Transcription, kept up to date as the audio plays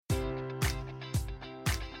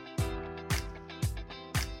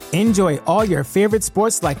Enjoy all your favorite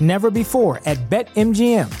sports like never before at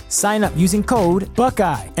BetMGM. Sign up using code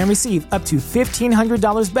Buckeye and receive up to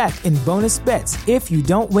 $1,500 back in bonus bets if you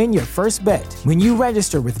don't win your first bet. When you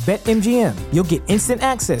register with BetMGM, you'll get instant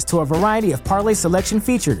access to a variety of parlay selection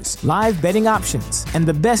features, live betting options, and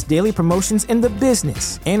the best daily promotions in the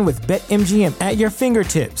business. And with BetMGM at your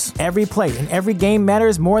fingertips, every play and every game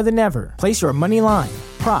matters more than ever. Place your money line,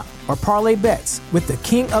 prop, or parlay bets with the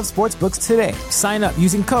king of sportsbooks today. Sign up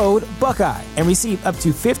using code Buckeye and receive up to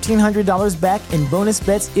 $1,500 back in bonus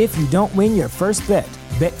bets if you don't win your first bet.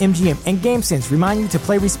 BetMGM and GameSense remind you to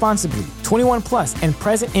play responsibly. 21 plus and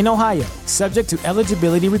present in Ohio, subject to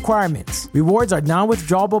eligibility requirements. Rewards are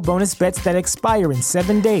non-withdrawable bonus bets that expire in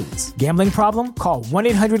 7 days. Gambling problem? Call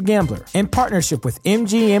 1-800-GAMBLER. In partnership with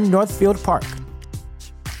MGM Northfield Park.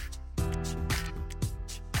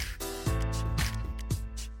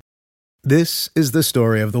 This is the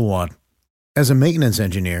story of the one. As a maintenance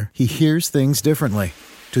engineer, he hears things differently.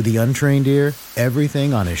 To the untrained ear,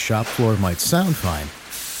 everything on his shop floor might sound fine,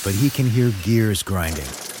 but he can hear gears grinding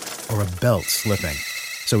or a belt slipping.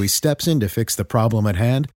 So he steps in to fix the problem at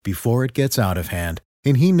hand before it gets out of hand.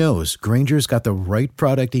 And he knows Grainger's got the right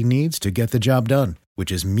product he needs to get the job done,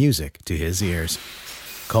 which is music to his ears.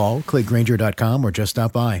 Call, click Grainger.com, or just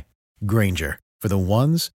stop by. Grainger, for the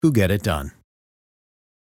ones who get it done.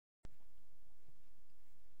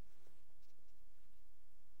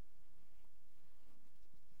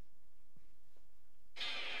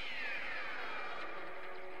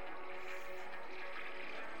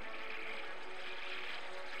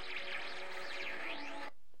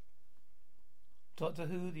 Doctor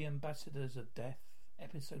Who, The Ambassadors of Death,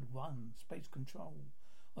 Episode 1, Space Control.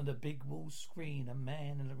 On the big wall screen, a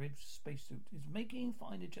man in a ribbed spacesuit is making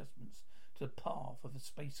fine adjustments to the path of the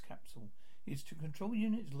space capsule. His control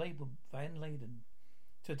unit is labelled Van Laden.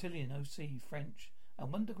 Tertullian, OC, French,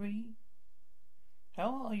 and 1 degree.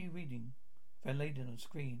 How are you reading? Van Laden on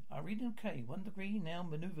screen. I read okay. 1 degree, now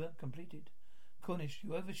maneuver completed. Cornish,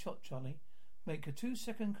 you overshot, Charlie. Make a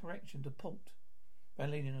 2-second correction to port. Van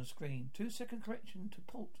Laden on screen. 2-second correction to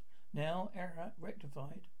port. Now error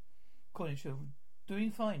rectified. Cornish, you're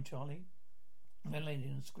doing fine, Charlie. Van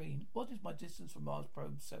Laden on screen. What is my distance from Mars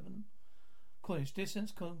Probe 7? Cornish,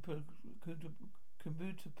 distance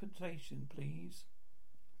computation, please.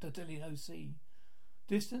 Tertullian, OC.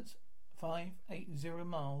 Distance 580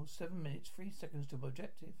 miles, 7 minutes, 3 seconds to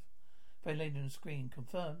objective. Van Laden on screen.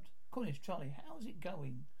 Confirmed. Cornish, Charlie, how's it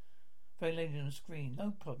going? Van Laden on screen.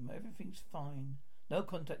 No problem. Everything's fine. No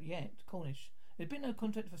contact yet. Cornish. There's been no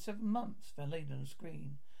contact for 7 months. Van Laden on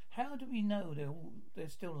screen. How do we know they're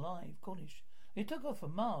still alive? Cornish. They took off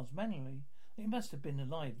from Mars manually. They must have been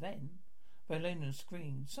alive then. Van Laden on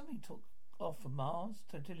screen. Something took off from Mars.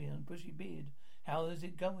 Tertullian, bushy beard. How is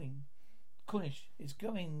it going? Cornish. It's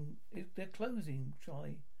going. They're closing,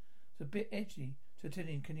 Charlie. It's a bit edgy.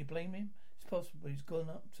 Tertullian, can you blame him? It's possible he's gone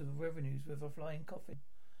up to the revenues with a flying coffin.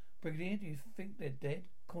 Brigadier, do you think they're dead?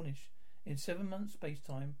 Cornish. In 7 months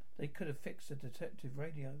space-time, they could have fixed the detective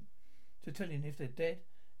radio. Tertullian, if they're dead,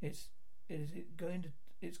 it's going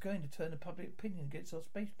to turn the public opinion against our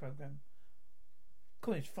space program.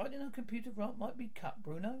 Cornish, fighting on computer grant might be cut,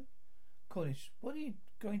 Bruno. Cornish, what are you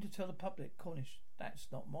going to tell the public? Cornish, that's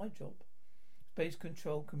not my job. Space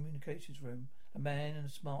Control Communications Room. A man in a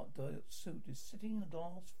smart suit is sitting in a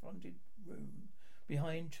glass-fronted room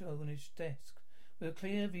behind Cornish's desk, with a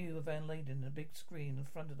clear view of Van Laden and a big screen in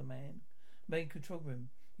front of the man. Main control room.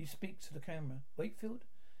 He speaks to the camera. Wakefield?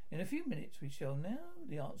 In a few minutes we shall know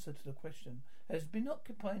the answer to the question has been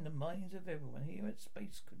occupying the minds of everyone here at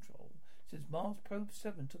Space Control since Mars Probe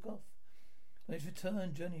 7 took off on its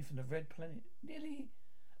return journey from the Red Planet nearly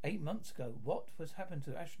 8 months ago. What has happened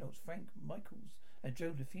to astronauts Frank Michaels and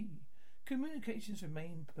Joe DeFee? Communications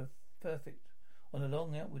remain perfect on a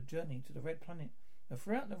long outward journey to the Red Planet, and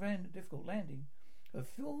throughout the difficult landing a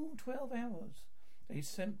full 12 hours they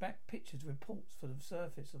sent back pictures and reports for the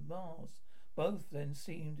surface of Mars. Both then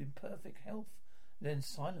seemed in perfect health, then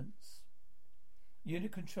silence.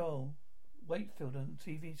 Unit control. Wakefield on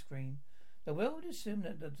the TV screen. The world assumed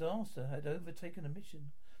that the disaster had overtaken the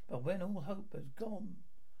mission, but when all hope has gone,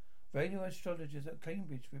 radio astrologers at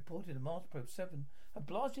Cambridge reported that Mars Probe 7 had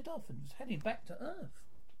blasted off and was heading back to Earth.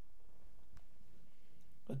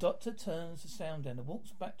 The doctor turns the sound down and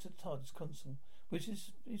walks back to the TARDIS console, which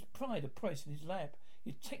is his pride of price in his lab.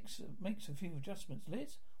 He makes a few adjustments.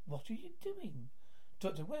 Liz, what are you doing?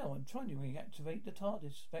 Doctor, well, I'm trying to reactivate the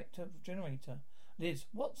TARDIS vector generator. Liz,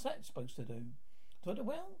 what's that supposed to do? Doctor,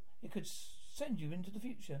 well, it could send you into the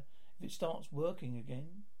future if it starts working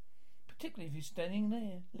again. Particularly if you're standing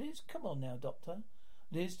there. Liz, come on now, Doctor.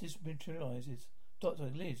 Liz dematerializes.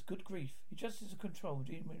 Doctor, Liz, good grief. He just as a control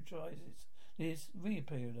dematerializes. Liz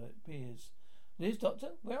reappears. Liz,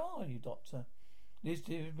 Doctor? Where are you, Doctor? Liz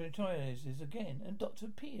dematerializes again, and Doctor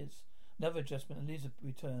appears. Another adjustment, and Liz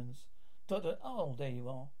returns. Doctor, oh, there you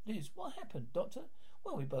are. Liz, what happened, Doctor?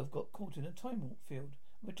 Well, we both got caught in a time warp field,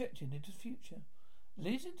 projected into the future.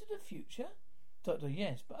 Liz, into the future? Doctor,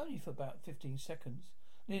 yes, but only for about 15 seconds.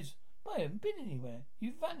 Liz, but I haven't been anywhere.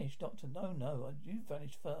 You vanished, Doctor. No, you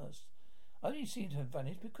vanished first. I only seem to have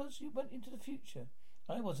vanished because you went into the future.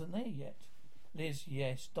 I wasn't there yet. Liz,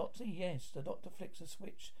 yes. Doctor, yes. The Doctor flicks a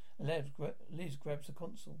switch and Liz grabs the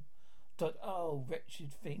console. Doctor, oh,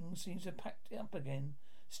 wretched thing, seems to have packed it up again.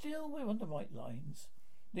 Still, we're on the right lines.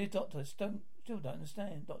 Liz, Doctor, still don't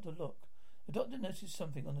understand. Doctor, look. The Doctor noticed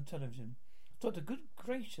something on the television. Doctor, good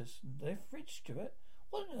gracious, their fridge, Stuart.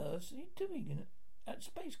 What on earth are you doing at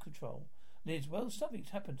space control? Liz, well, something's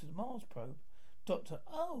happened to the Mars probe. Doctor,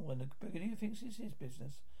 oh, and the Brigadier thinks it's his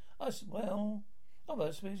business. I suppose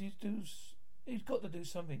he's got to do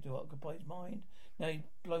something to occupy his mind. Now he's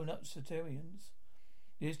blown up Saturnians.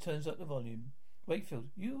 Liz turns up the volume. Wakefield,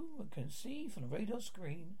 you can see from the radar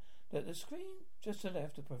screen that the screen just to the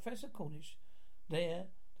left of Professor Cornish there,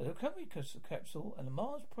 the recovery capsule and the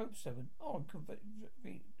Mars Probe 7 are on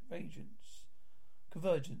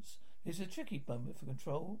convergence. It's a tricky moment for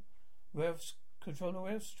Controller Ralph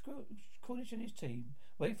Cornish and his team.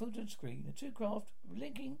 Wakefield and screen. The two craft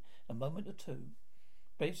linking a moment or two.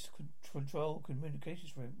 Base control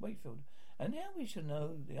communications room. Wakefield. And now we shall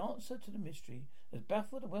know the answer to the mystery that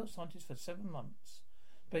baffled the world scientists for 7 months.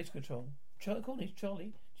 Base control. Cornish,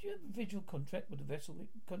 Charlie, do you have a visual contract with the vessel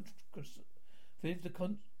with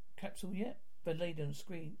the capsule yet? Van Laden on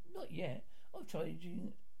screen. Not yet. I'm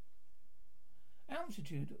charging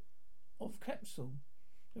altitude of capsule.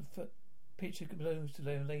 The picture belongs to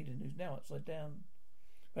Van Laden, who's now upside down.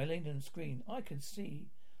 Van Laden on screen. I can see.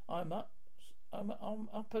 I'm up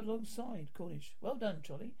alongside. Cornish. Well done,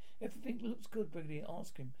 Charlie. Everything looks good. Brigadier,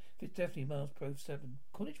 ask him if it's definitely Mars Probe 7.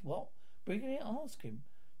 Cornish, what? Brigadier, ask him.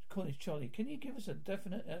 Cornish, Charlie, can you give us a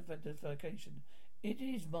definite identification? It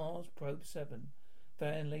is Mars Probe 7.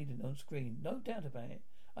 Van Laden on screen. No doubt about it.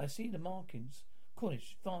 I see the markings.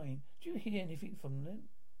 Cornish, fine. Do you hear anything from them?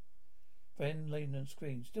 Van Laden on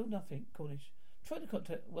screen. Still nothing. Cornish, try to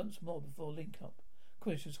contact once more before link up.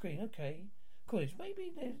 Cornish on screen. Okay. Cornish,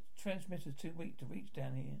 maybe their transmitter's too weak to reach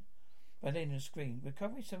down here. Van Laden on screen.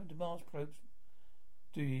 Recovery 7 to Mars probes.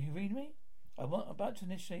 Do you read me? I'm about to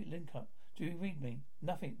initiate link up. Do you read me?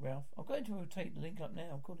 Nothing, Ralph. I'm going to rotate the link up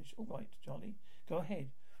now. Cornish, all right, Charlie. Go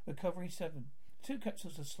ahead. Recovery 7. Two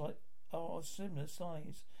capsules are of similar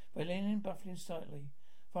size. Van Laden buffering slightly.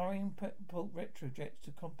 Firing retrojets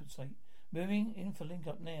to compensate. Moving in for link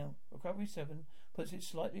up now. Recovery 7 puts its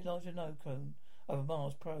slightly larger nose cone over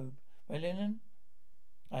Mars probe. Van Laden,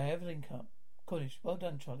 I have link up. Cornish, well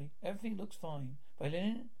done, Charlie. Everything looks fine. Van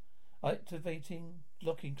Laden, activating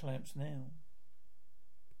locking clamps now.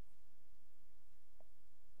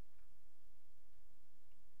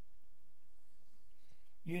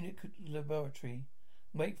 Unit Laboratory,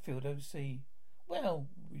 Wakefield, OC. Well,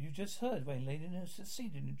 you just heard Van Laden has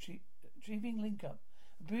succeeded in achieving link up.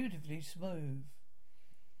 Beautifully smooth.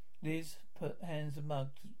 Liz hands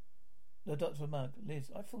the doctor a mug.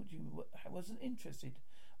 Liz, I thought you wasn't interested.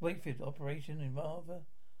 Wakefield, operation in rather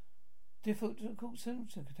difficult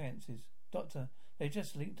circumstances. Doctor, they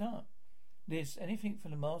just linked up. Liz, anything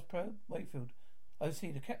from the Mars probe? Wakefield,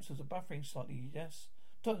 OC, the capsules are buffering slightly, yes.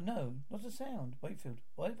 Doctor, no, not a sound. Wakefield,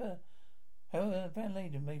 however, Van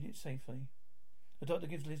Laden made it safely. The doctor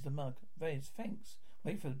gives Liz the mug. Liz, thanks.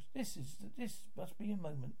 Wakefield, this must be a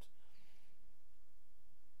moment.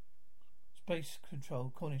 Space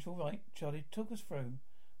control. Cornish, all right. Charlie, talk us through.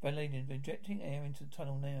 Van Laden, injecting air into the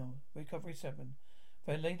tunnel now. Recovery 7.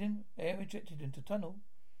 Van Laden, air ejected into tunnel.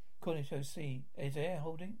 Cornish, OC, is air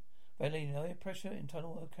holding? Van Laden, air pressure in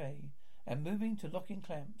tunnel, okay. And moving to locking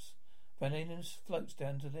clamps. Van Laden floats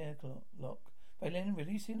down to the air lock. Van Laden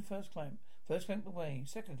releasing the first clamp. First clamp away.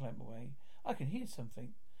 Second clamp away. I can hear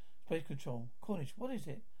something. Space control. Cornish, what is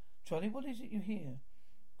it? Charlie, what is it you hear?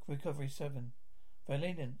 Recovery 7. Van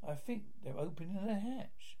Laden, I think they're opening the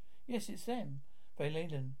hatch. Yes, it's them. Van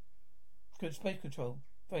Laden. Good space control.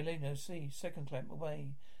 Van Laden, OC. Second clamp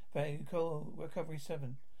away. Recovery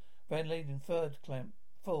 7. Van Laden, third clamp.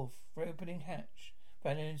 Fourth. Reopening hatch.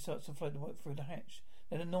 Van Laden starts to float through the hatch.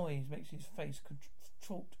 Then a noise makes his face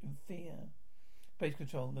contort in fear. Space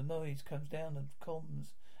control. The noise comes down the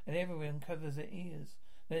comms, and everyone covers their ears.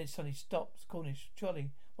 Then it suddenly stops. Cornish,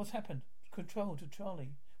 Charlie, what's happened? Control to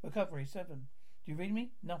Charlie. Recovery 7. Do you read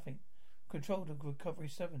me? Nothing. Control to Recovery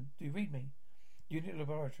 7. Do you read me? Unit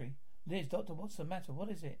Laboratory. Liz, Doctor, what's the matter? What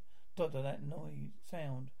is it? Doctor, that noise,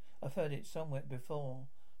 sound. I've heard it somewhere before.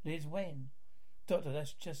 Liz, when? Doctor,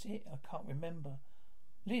 that's just it. I can't remember.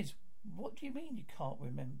 Liz, what do you mean you can't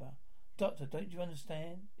remember? Doctor, don't you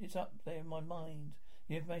understand? It's up there in my mind.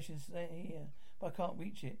 The information's there here, but I can't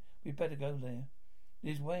reach it. We'd better go there.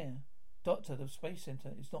 Liz, where? Doctor, the space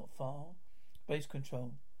center. It's not far. Base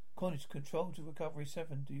control. Cornish, control to recovery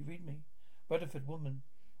 7. Do you read me? Rutherford, woman.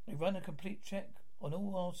 They run a complete check on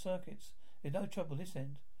all our circuits. There's no trouble this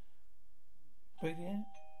end.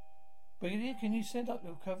 Brigadier, can you send up the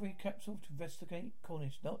recovery capsule to investigate?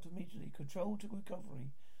 Cornish, not immediately. Control to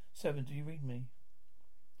recovery 7. Do you read me?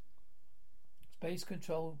 Space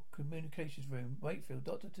control communications room. Wakefield,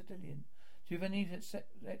 Dr. Tedillion. Do you have any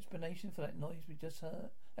explanation for that noise we just heard?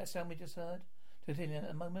 That sound we just heard? Tedillion, at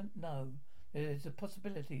the moment, no. There is a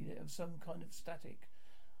possibility of some kind of static.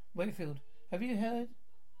 Wakefield, have you heard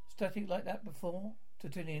static like that before?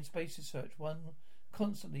 Tedillion, space research. One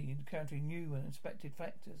constantly encountering new and unexpected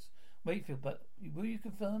factors. Wakefield, but will you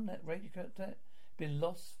confirm that radio contact been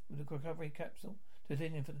lost with the recovery capsule?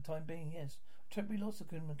 Tedillion, for the time being, yes. Temporary loss of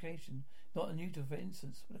communication, not unusual for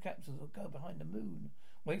instance, but the capsules will go behind the moon.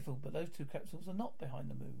 Wakefield, but those 2 capsules are not behind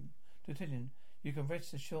the moon. Tedillion, you can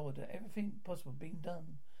rest assured that everything possible being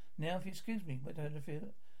done. Now, if you excuse me,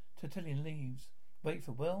 Tedillion leaves.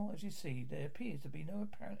 Wakefield, well, as you see, there appears to be no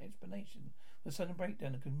apparent explanation for the sudden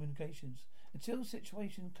breakdown of communications. Until the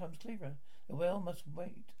situation becomes clearer, the well must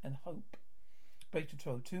wait and hope. Space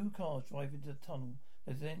control. 2 cars drive into the tunnel.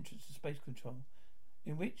 There's an entrance to space control,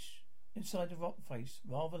 in which inside the rock face,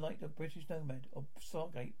 rather like the British Nomad or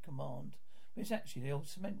Stargate Command, but it's actually the old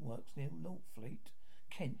cement works near Northfleet,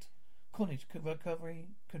 Kent. Cornish, recovery,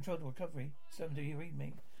 control the recovery. 7, do you read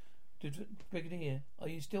me? Brigadier, are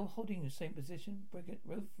you still holding the same position?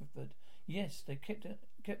 Rutherford, yes, they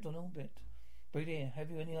kept on orbit. Brigadier, have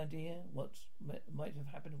you any idea what might have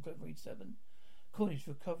happened with recovery 7? Cornish,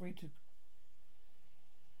 recovery to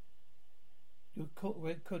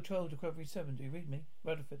control to recovery 7. Do you read me?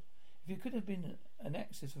 Rutherford, if you could have been an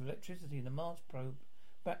axis of electricity in the Mars probe,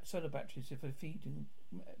 solar batteries, if the feeding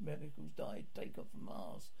medicals died, take off from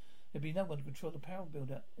Mars, there'd be no one to control the power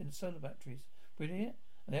build-up in the solar batteries. Brigadier,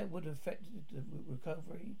 and that would have affected the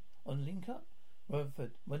recovery on link-up?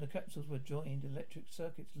 Rutherford, when the capsules were joined, electric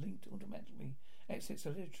circuits linked automatically. Excess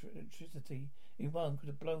electricity in one could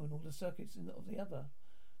have blown all the circuits of the other.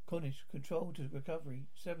 Cornish, control to recovery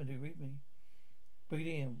 7. Do you read me?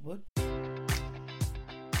 Brigadier, would...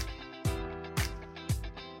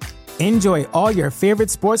 Enjoy all your favorite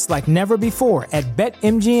sports like never before at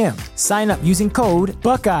BetMGM. Sign up using code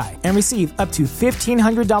Buckeye and receive up to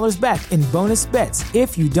 $1,500 back in bonus bets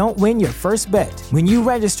if you don't win your first bet. When you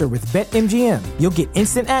register with BetMGM, you'll get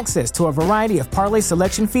instant access to a variety of parlay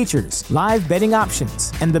selection features, live betting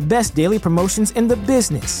options, and the best daily promotions in the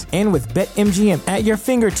business. And with BetMGM at your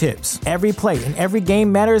fingertips, every play and every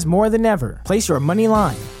game matters more than ever. Place your money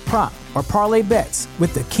line, prop, or parlay bets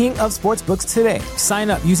with the king of sportsbooks today. Sign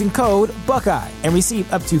up using code Buckeye and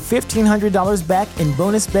receive up to $1,500 back in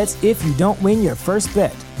bonus bets if you don't win your first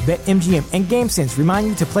bet. BetMGM and GameSense remind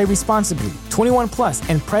you to play responsibly. 21 plus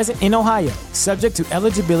and present in Ohio, subject to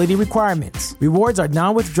eligibility requirements. Rewards are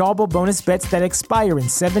non-withdrawable bonus bets that expire in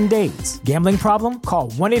 7 days. Gambling problem? Call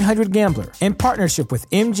 1-800-GAMBLER. In partnership with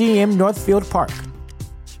MGM Northfield Park.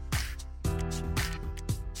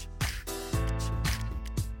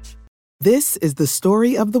 This is the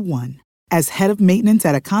story of the one. As head of maintenance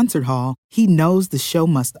at a concert hall, he knows the show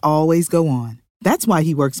must always go on. That's why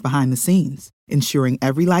he works behind the scenes, ensuring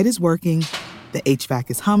every light is working, the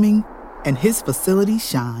HVAC is humming, and his facility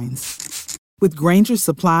shines. With Grainger's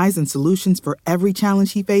supplies and solutions for every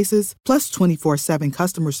challenge he faces, plus 24/7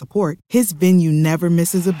 customer support, his venue never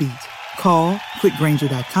misses a beat. Call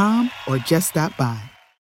quickgrainger.com or just stop by.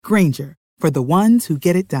 Grainger, for the ones who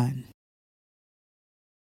get it done.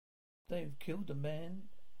 They've killed a man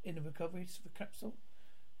in a recovery capsule.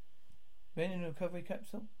 Man in a recovery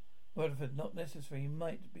capsule? Rutherford, not necessary. He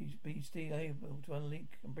might be still able to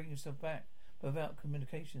unlink and bring himself back, but without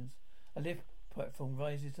communications. A lift platform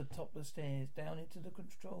rises to the top of the stairs, down into the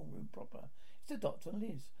control room proper. It's the doctor and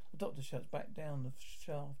Liz. The doctor shuts back down the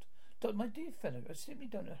shaft. Doctor, my dear fellow, I simply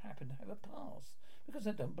don't happen to have a pass, because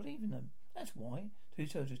I don't believe in them. That's why. 2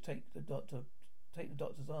 soldiers take the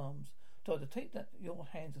doctor's arms. Doctor, take your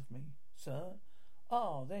hands off me, sir.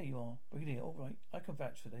 Ah, there you are. Brigadier, all right. I can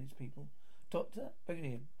vouch for these people. Doctor?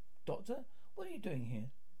 Brigadier. Doctor? What are you doing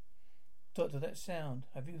here? Doctor, that sound.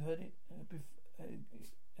 Have you heard it?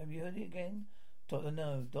 Have you heard it again? Doctor,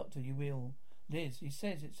 no. Doctor, you will. Liz, he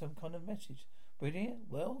says it's some kind of message. Brigadier?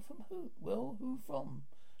 Well, from who? Well, who from?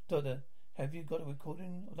 Doctor, Have you got a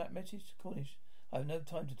recording of that message? Cornish. I have no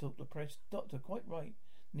time to talk to the press. Doctor, quite right.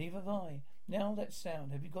 Neither have I. Now that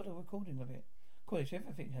sound. Have you got a recording of it? Cornish,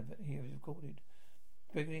 everything here is recorded.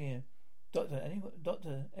 Brigadier. Doctor,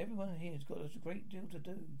 everyone here has got a great deal to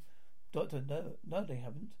do. Doctor, no, they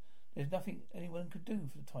haven't. There's nothing anyone could do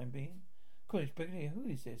for the time being. Cornish, Brigadier, who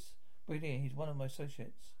is this? Brigadier, he's one of my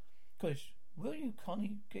associates. Cornish, will you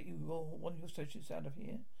kindly get one of your associates out of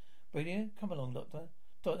here? Brigadier, come along, Doctor.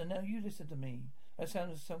 Doctor, now you listen to me. That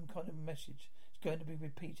sounds some kind of message. It's going to be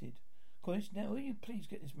repeated. Cornish, now will you please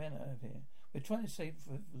get this man out of here? We're trying to save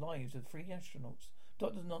the lives of 3 astronauts.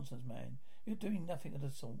 Doctor's nonsense, man. You're doing nothing of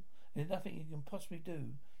the sort. There's nothing you can possibly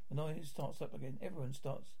do. The noise starts up again. Everyone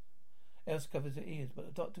else covers their ears, but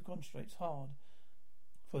the doctor concentrates hard.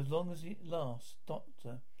 For as long as it lasts,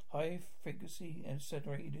 Doctor, high frequency and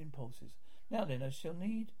accelerated impulses. Now then, I shall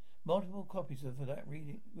need multiple copies of that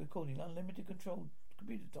recording, unlimited controlled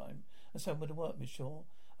computer time, and some of the work, Miss Shaw.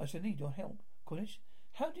 I shall need your help. Cornish,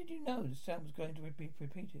 how did you know the sound was going to be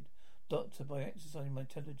repeated? Doctor, by exercising my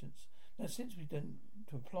intelligence. Now, since we didn't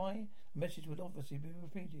reply, the message would obviously be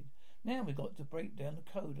repeated. Now we've got to break down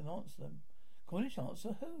the code and answer them. Cornish,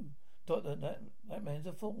 answer who? Doctor, that man's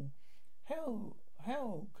a fool.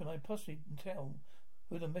 How can I possibly tell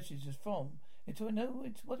who the message is from until I know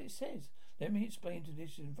what it says? Let me explain to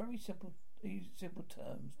this in very simple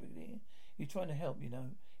terms, Brigadier. He's trying to help, you know.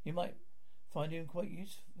 You might find him quite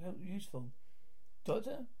useful.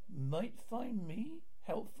 Doctor, might find me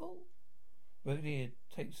helpful? Brigadier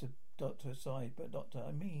takes the doctor aside. But Doctor,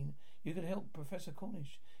 I mean, you could help Professor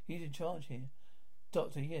Cornish. He's in charge here.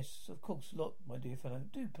 Doctor, yes, of course. Look, my dear fellow,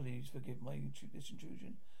 do please forgive this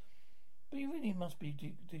intrusion. But you really must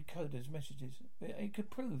decode those messages. It could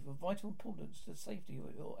prove of vital importance to the safety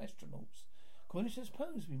of your astronauts. Cornish, I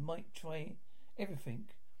suppose we might try everything.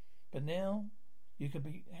 But now,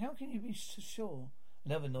 how can you be so sure?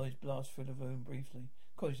 Another noise blasts through the room briefly.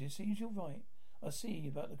 Cornish, it seems you're right. I see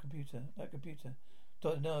about that computer.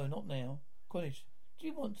 Doctor, no, not now. Cornish, do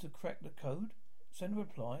you want to crack the code? Send a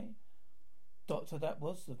reply. Doctor, that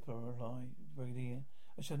was the reply. Brigadier,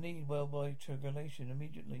 I shall need worldwide triangulation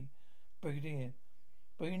immediately. Brigadier,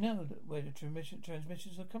 but you know where the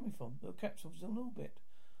transmissions are coming from. The capsule's in orbit.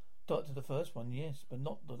 Doctor, the first one, yes, but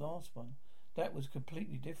not the last one. That was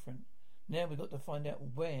completely different. Now we've got to find out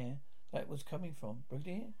where that was coming from.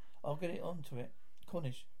 Brigadier, I'll get it onto it.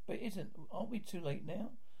 Cornish, but aren't we too late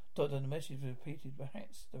now? Doctor, the message is repeated.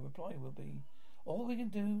 Perhaps the reply will be, all we can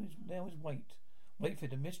do now is wait. Wait for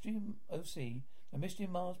the mystery of OC. The mystery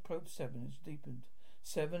of Mars Probe 7 has deepened.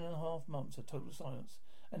 7.5 months of total silence.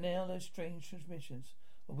 And now those strange transmissions,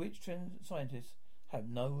 of which scientists have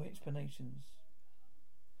no explanations.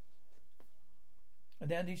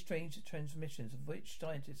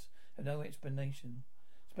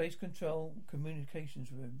 Space Control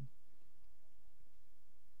Communications Room.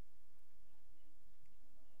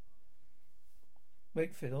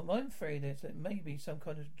 Wakefield, I'm afraid that may be some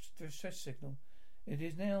kind of distress signal. It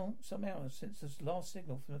is now some hours since the last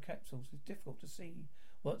signal from the capsules. It's difficult to see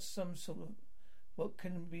what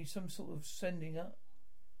can be some sort of sending up,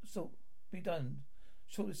 be done,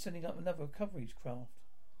 short of sending up another recovery craft.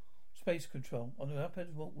 Space Control. On the upper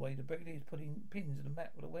walkway, the Brigadier is putting pins in the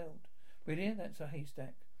map with a weld. Brigadier, that's a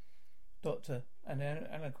haystack. Doctor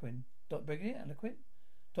Alaquin. Brigadier Alaquin?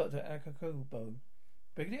 Doctor Akakobo.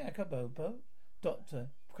 Brigadier Akabobo. Doctor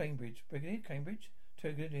Cambridge. Brigadier Cambridge.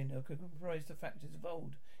 Turgidin could comprise the factors of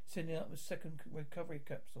old, sending up a second recovery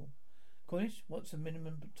capsule. Cornish, what's the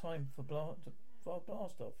minimum time for blast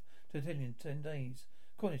off? Tertullian, 10 days.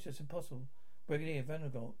 Cornish, that's impossible. Brigadier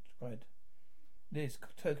Vanderbilt, Liz,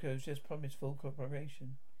 Tokyo's just promised full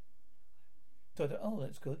cooperation. Doctor, oh,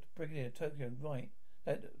 that's good. Brigadier, Tokyo, right.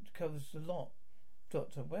 That covers a lot.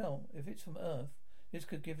 Doctor, well, if it's from Earth, this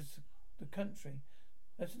could give us the country.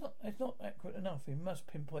 It's not accurate enough. We must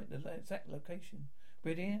pinpoint the exact location.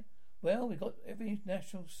 Brigadier, well, we've got every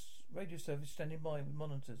national radio service standing by with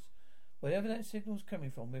monitors. Wherever that signal's coming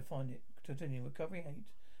from, we'll find it. Continuing Recovery 8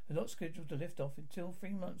 is not scheduled to lift off until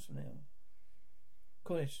 3 months from now.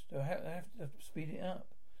 Cornish, they have to speed it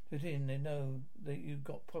up. They know that you've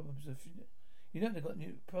got problems of... You know they've got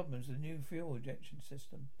new problems with the new fuel injection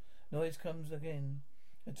system. Noise comes again.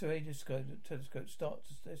 A telescope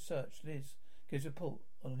starts their search. Liz gives a report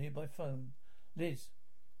on a nearby phone. Liz,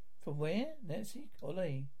 from where? Nancy?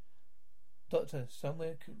 Ole. Doctor,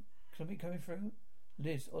 somewhere something coming through?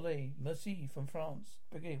 Liz, Ole. Merci, from France.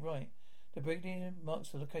 Brigadier, right. The Brigadier marks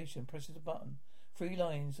the location, presses a button. 3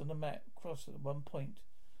 lines on the map cross at one point.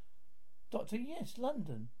 Doctor, yes,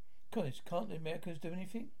 London. Cornish, can't the Americans do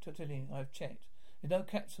anything? Tertullian, I've checked. There's no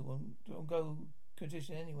capsule on go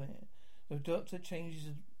condition anywhere. The doctor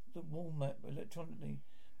changes the wall map electronically,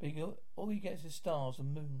 but all he gets is stars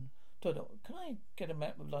and moon. Doctor, can I get a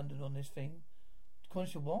map of London on this thing?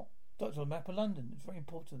 Cornish, what? Doctor, a map of London. It's very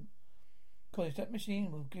important. Cornish, that machine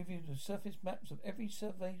will give you the surface maps of every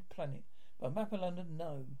surveyed planet. But a map of London,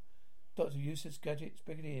 no. Doctor, useless gadgets,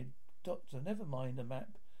 Brigadier. Doctor, never mind the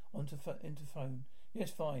map. Onto phone.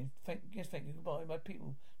 Yes, fine. Thank you. Goodbye. My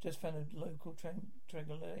people just found a local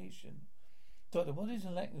triangulation. Doctor, what is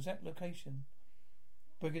the exact location?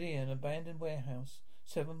 Brigadier, an abandoned warehouse,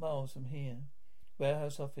 7 miles from here.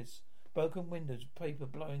 Warehouse office. Broken windows, paper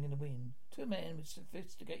blowing in the wind. 2 men with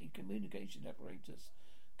sophisticated communication apparatus.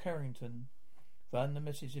 Carrington. Run the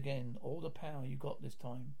message again. All the power you got this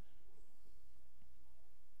time.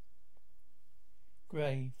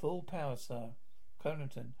 Gray, full power, sir.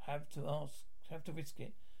 Carrington, have to risk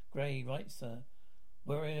it. Gray, right, sir.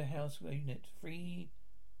 Warehouse unit, free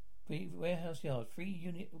warehouse yard. 3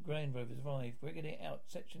 unit Grand Rovers arrive. Brigadier out.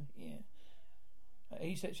 Section here.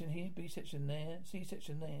 A section here, B section there, C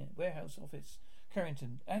section there. Warehouse office.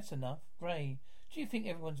 Carrington, that's enough. Gray, do you think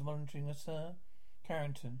everyone's monitoring us, sir?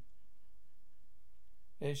 Carrington,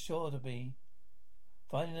 there's sure to be.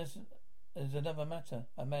 Finding us is another matter.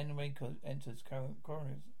 A man in raincoat enters.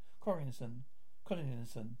 Corrinson.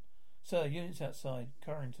 Sir, units outside.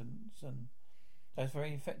 Corrinson. That's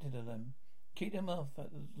very effective of them. Keep them off as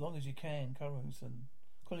long as you can.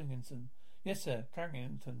 Collinson. Yes, sir.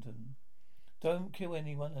 Carrington. Don't kill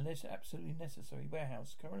anyone unless absolutely necessary.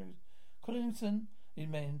 Warehouse. Collinson, his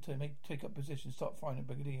men to take up position. Stop firing at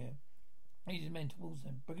Brigadier. Lead his men towards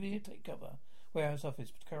them. Brigadier, take cover. Warehouse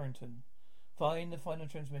office. Carrington. Send the final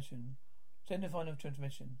transmission.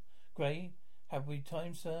 Gray, have we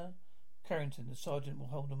time, sir? Carrington, the sergeant will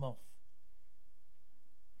hold them off.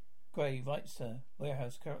 Gray, right, sir.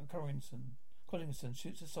 Warehouse. Collinson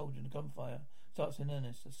shoots a soldier in a gunfire. Starts in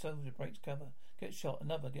earnest. The soldier breaks cover. Gets shot.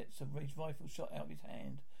 Another gets a rifle shot out of his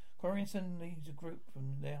hand. Corrinson leads a group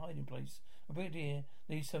from their hiding place. A brigadier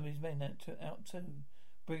leads some of his men out too.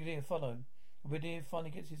 Brigadier follow. The brigadier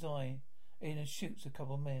finally gets his eye in and shoots a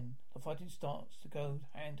couple of men. The fighting starts to go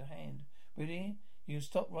hand to hand. Brigadier, you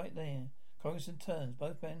stop right there. Corrinson turns.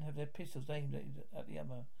 Both men have their pistols aimed at the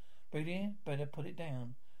other. Brigadier, better put it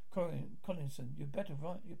down. Collinson, you're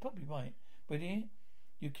probably right. Brigadier,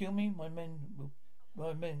 you kill me, my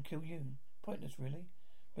men kill you. Pointless, really.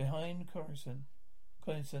 Behind Collinson,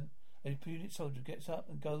 a unit soldier gets up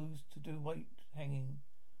and goes to weight hanging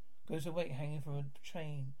from a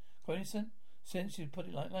chain. Collinson, since you put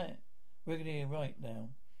it like that. Brigadier, right now.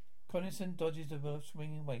 Collinson dodges the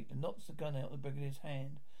swinging weight and knocks the gun out of the Brigadier's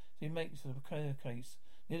hand. So he makes for the case.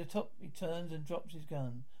 Near the top, he turns and drops his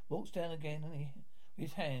gun. Walks down again and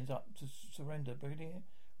his hands up to surrender. Brigadier,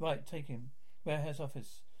 right, take him. Warehouse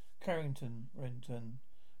office. Carrington, Renton.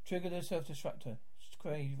 Trigger the self-destructor.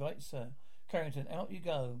 Gray, right, sir. Carrington, out you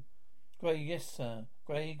go. Gray, yes, sir.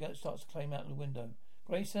 Gray starts to climb out of the window.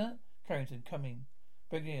 Gray, sir. Carrington, coming.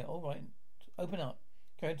 Brigadier, all right. Open up.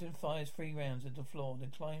 Carrington fires 3 rounds into the floor,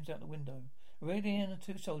 then climbs out the window. The brigadier and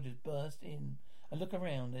the 2 soldiers burst in and look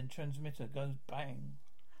around, then transmitter goes bang.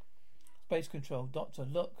 Space control. Doctor,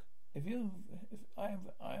 look. If I am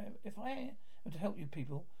to help you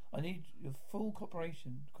people, I need your full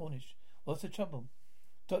cooperation. Cornish, what's the trouble?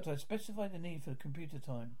 Doctor, I specified the need for computer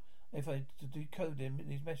time. If I to decode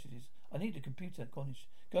these messages, I need a computer. Cornish,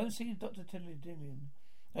 go and see Dr. Tillydillion.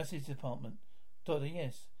 That's his department. Doctor,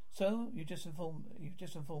 yes. So you just informed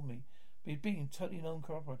me. But he's being totally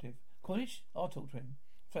non-cooperative. Cornish, I'll talk to him.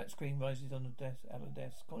 Flat screen rises on the desk out of the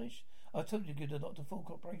desk. Cornish, I told you to give the doctor full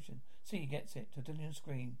cooperation. See, he gets it. Tillydillion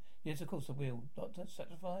screen. Yes, of course I will. Doctor,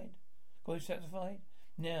 satisfied? Cornish, satisfied?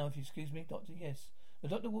 Now, if you excuse me, Doctor, yes. The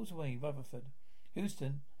doctor walks away. Rutherford.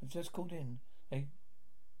 Houston have just called in. They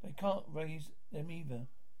can't raise them either.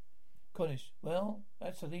 Cornish, well,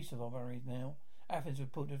 that's the least of our worries now. Athens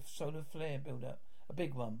reported a solar flare build-up. A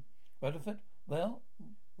big one. Rutherford, well,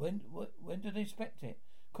 when do they expect it?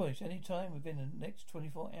 Cornish, any time within the next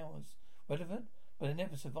 24 hours. Rutherford, but they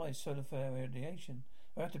never survive solar flare radiation.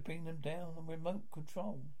 I have to bring them down on remote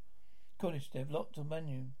control. Cornish, they've locked the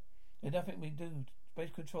menu. There's nothing we do.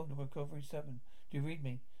 Space control to Recovery 7. Do you read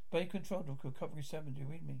me? Space control to Recovery 7. Do you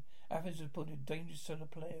read me? Athens reported dangerous solar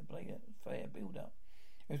flare build-up.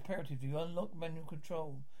 It was imperative you unlock manual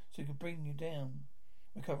control so it could bring you down.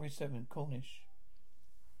 Recovery 7. Cornish.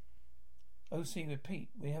 OC, repeat.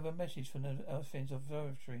 We have a message from the Athens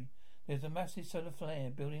Observatory. There's a massive solar flare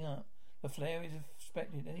building up. The flare is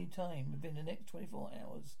expected any time within the next 24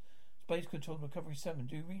 hours. Space Control to Recovery 7,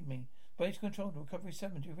 do you read me? Space Control to Recovery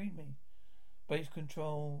 7, do you read me? Space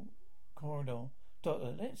Control Corridor.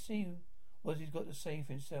 Doctor, let's see What's he got to say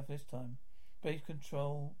for himself this time? Base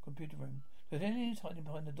control, computer room. There's any hiding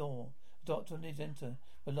behind the door. The doctor needs to enter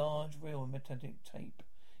a large reel of metallic tape.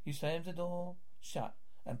 He slams the door shut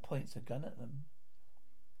and points a gun at them.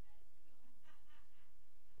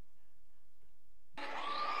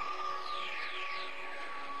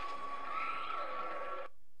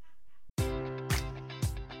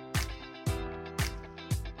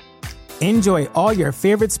 Enjoy all your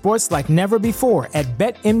favorite sports like never before at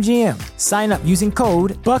BetMGM. Sign up using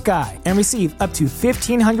code Buckeye and receive up to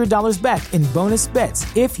 $1,500 back in bonus bets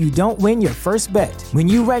if you don't win your first bet. When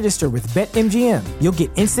you register with BetMGM, you'll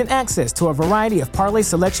get instant access to a variety of parlay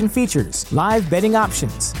selection features, live betting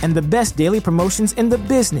options, and the best daily promotions in the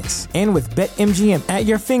business. And with BetMGM at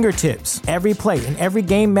your fingertips, every play and every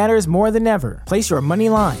game matters more than ever. Place your money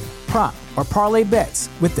line, prop, or parlay bets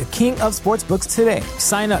with the king of sportsbooks today.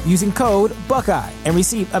 Sign up using code Buckeye and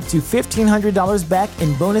receive up to $1,500 back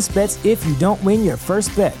in bonus bets if you don't win your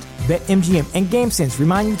first bet. BetMGM and GameSense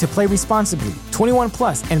remind you to play responsibly. 21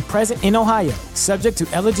 plus and present in Ohio, subject to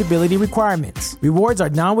eligibility requirements. Rewards are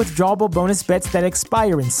non-withdrawable bonus bets that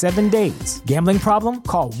expire in 7 days. Gambling problem?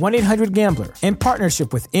 Call 1-800-GAMBLER. In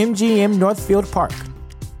partnership with MGM Northfield Park.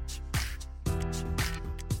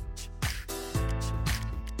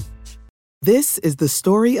 This is the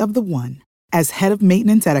story of the one. As head of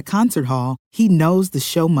maintenance at a concert hall, he knows the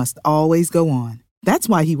show must always go on. That's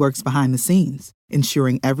why he works behind the scenes,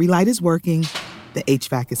 ensuring every light is working, the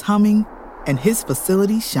HVAC is humming, and his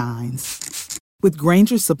facility shines. With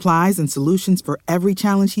Grainger's supplies and solutions for every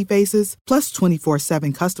challenge he faces, plus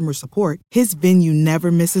 24/7 customer support, his venue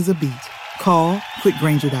never misses a beat. Call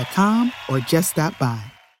quickgrainger.com or just stop by.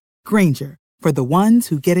 Grainger, for the ones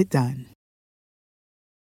who get it done.